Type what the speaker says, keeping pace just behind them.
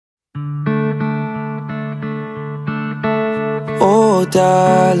Oh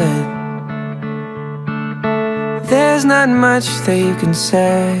darling, there's not much that you can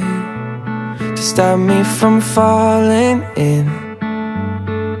say to stop me from falling in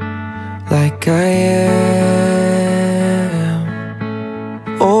like I am.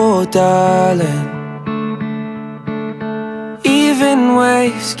 Oh darling, even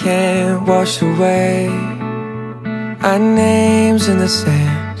waves can't wash away our names in the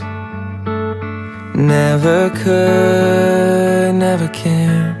sand. Never could, never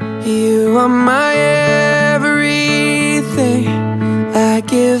can. You are my everything. I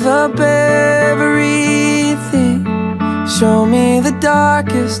give up everything. Show me the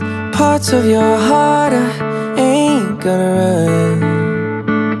darkest parts of your heart. I ain't gonna run.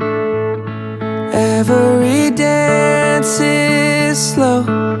 Every dance is slow,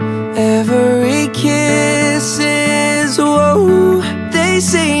 every kiss is whoa. They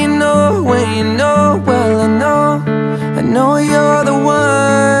say you know when you know. Well, I know you're the one.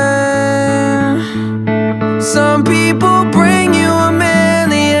 Some people bring you a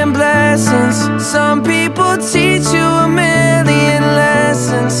million blessings. Some people teach you a million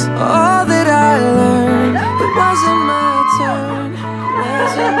lessons. All that I learned, it wasn't my turn, it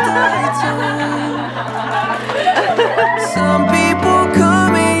wasn't my turn. Some people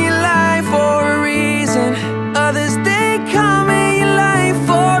come in your life for a reason. Others, they come in your life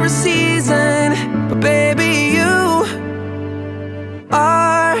for a season. But baby, you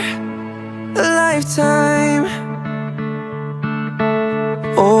are a lifetime.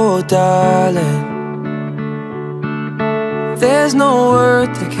 Oh darling, there's no word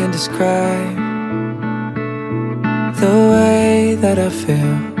that can describe the way that I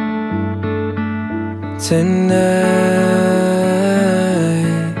feel tonight.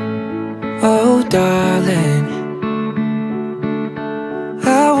 Oh darling, I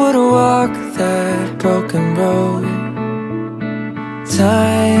would walk that broken road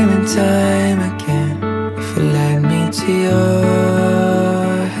time and time again if you led me to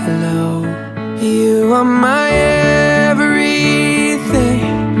your hello. You are my everything.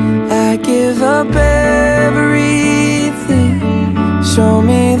 I give up everything. Show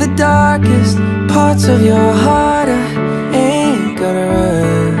me the darkest parts of your heart. I ain't gonna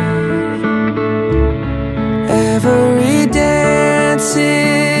run. Every dance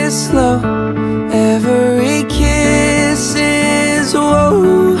is slow, every kiss is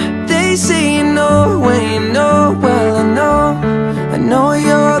whoa. They say you know when you know. Well, I know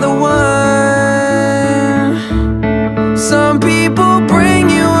you're the one. Some people bring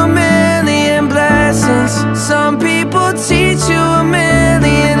you a million blessings. Some people teach you a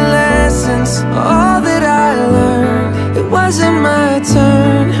million lessons. All that I learned, it wasn't my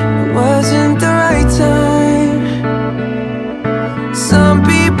turn, it wasn't the right time. Some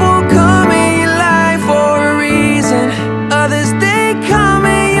people come in your life for a reason. Others, they come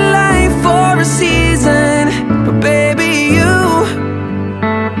in your life for a season. But baby, you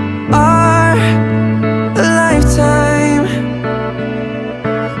are a lifetime.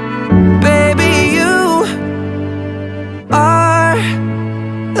 Baby, you are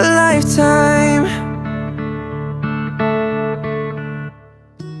a lifetime.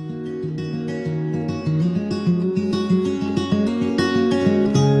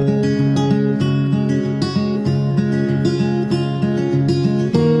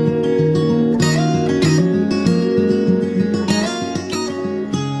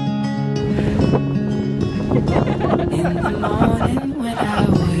 In the morning when I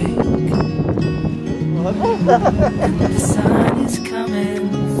wake and the sun is coming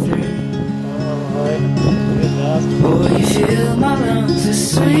through, oh, you fill my lungs with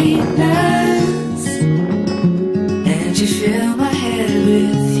sweetness, and you fill my head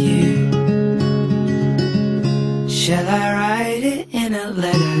with you. Shall I write it in a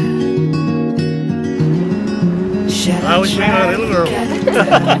letter? Shall I try to get it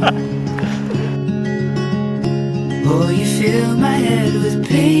down? Oh, you fill my head with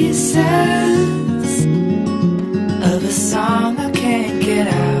pieces of a song I can't get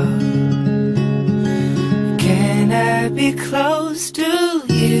out. Can I be close to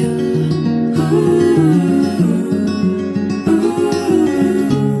you? Ooh, ooh.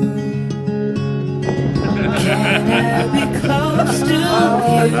 Can I be close to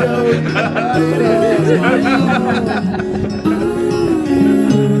you?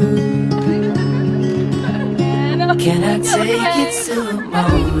 Can I take you to a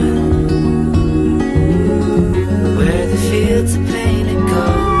moment where the fields are painted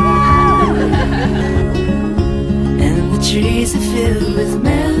gold and the trees are filled with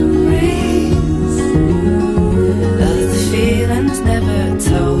memories of the feelings never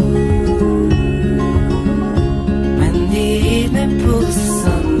told? When the evening pulls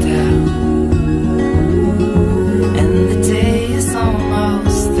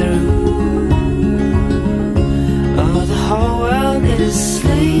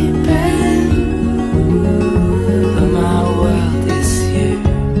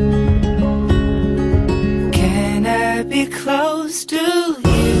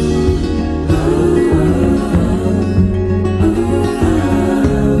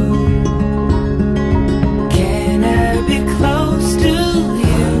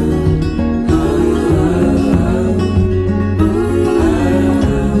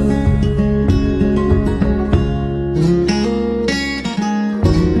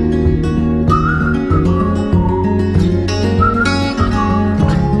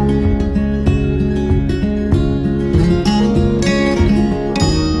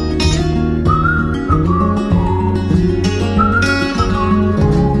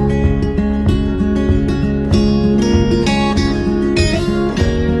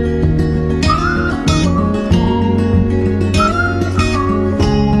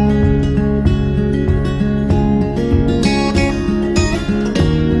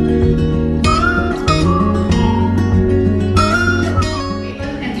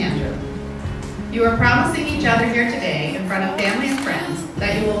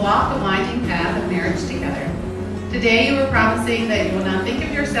promising that you will not think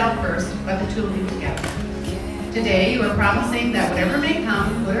of yourself first, but the two of you together. Today, you are promising that whatever may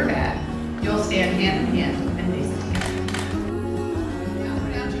come, good or bad, you'll stand hand in hand and face it together. Now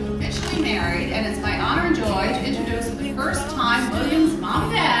we're now to officially married, and it's my honor and joy to introduce for the first time William's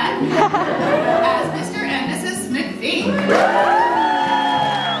mom and dad as Mr. and Mrs. McPhee.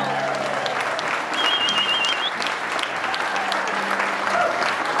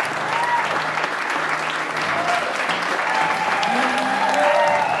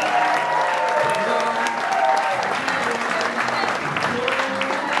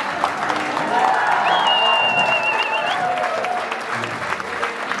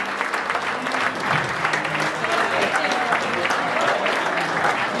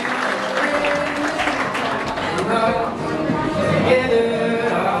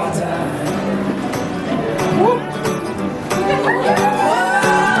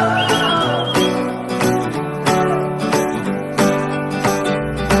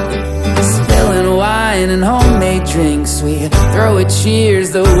 And homemade drinks, we throw a cheers,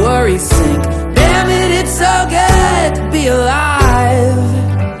 the worries sink. Damn it, it's so good to be alive.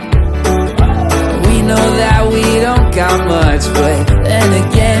 We know that we don't got much, but then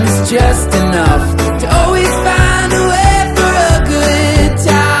again it's just enough to always find a way for a good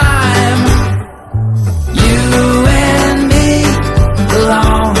time. You and me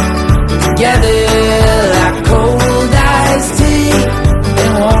belong together like cold iced tea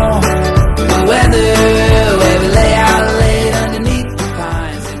and warm weather.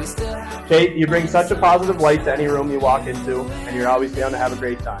 Kate, you bring such a positive light to any room you walk into, and you're always down to have a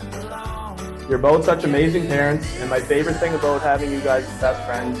great time. You're both such amazing parents, and my favorite thing about having you guys as best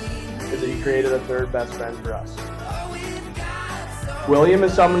friends is that you created a third best friend for us. William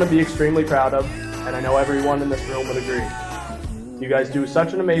is someone to be extremely proud of, and I know everyone in this room would agree. You guys do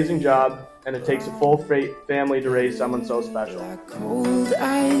such an amazing job, and it takes a full family to raise someone so special. Cold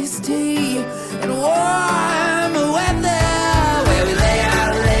iced tea and warm weather, where we lay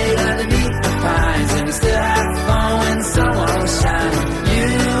out late underneath the pines, and we still have fun when sun won't shine. You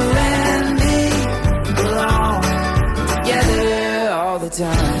and me belong together all the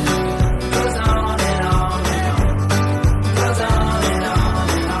time. Goes on and on and on. Goes on and on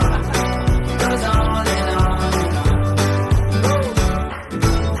and on. Goes on and on and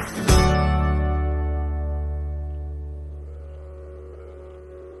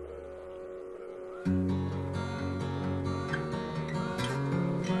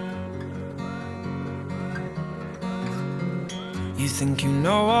You think you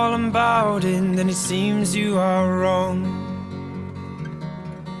know all about it, then it seems you are wrong.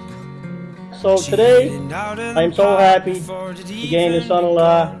 So today, I am so happy to gain a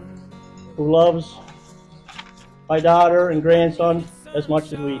son-in-law who loves my daughter and grandson as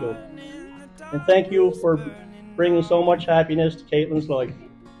much as we do. And thank you for bringing so much happiness to Caitlin's life.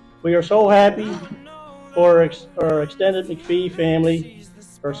 We are so happy for our extended McPhee family.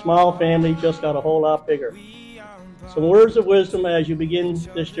 Our small family just got a whole lot bigger. Some words of wisdom as you begin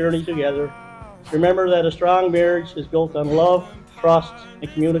this journey together. Remember that a strong marriage is built on love, trust,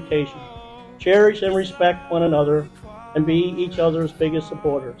 and communication. Cherish and respect one another and be each other's biggest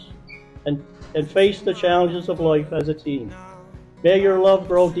supporters. And face the challenges of life as a team. May your love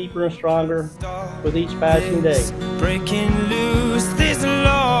grow deeper and stronger with each passing day. Breaking loose, this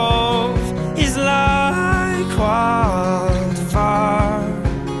love is like wildfire,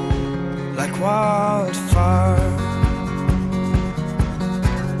 like wildfire.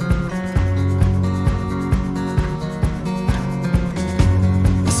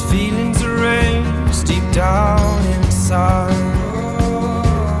 Feelings arranged deep down inside.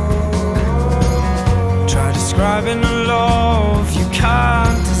 Try describing a love you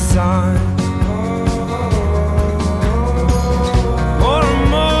can't design. More and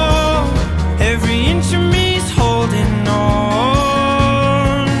more, every inch of me's holding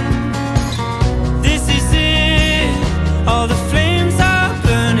on. This is it, all the flames are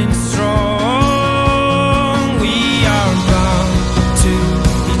burning strong. We are bound to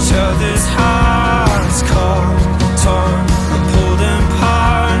each other's hearts, caught, torn, and pulled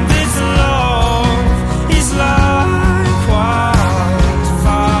apart. This love is like wildfire.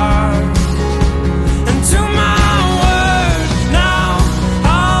 And to my word, now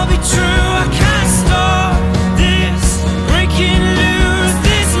I'll be true. I can't stop this breaking loose.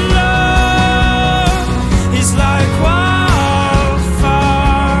 This love is like wildfire,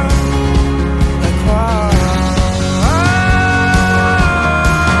 like wildfire.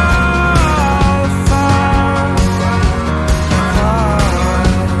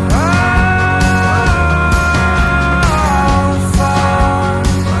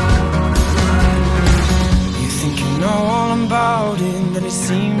 it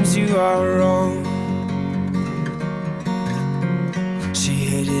seems you are wrong. She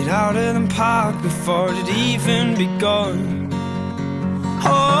hit it out of the park before it even begun.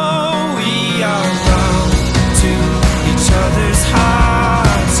 Oh, we are bound to each other's hearts.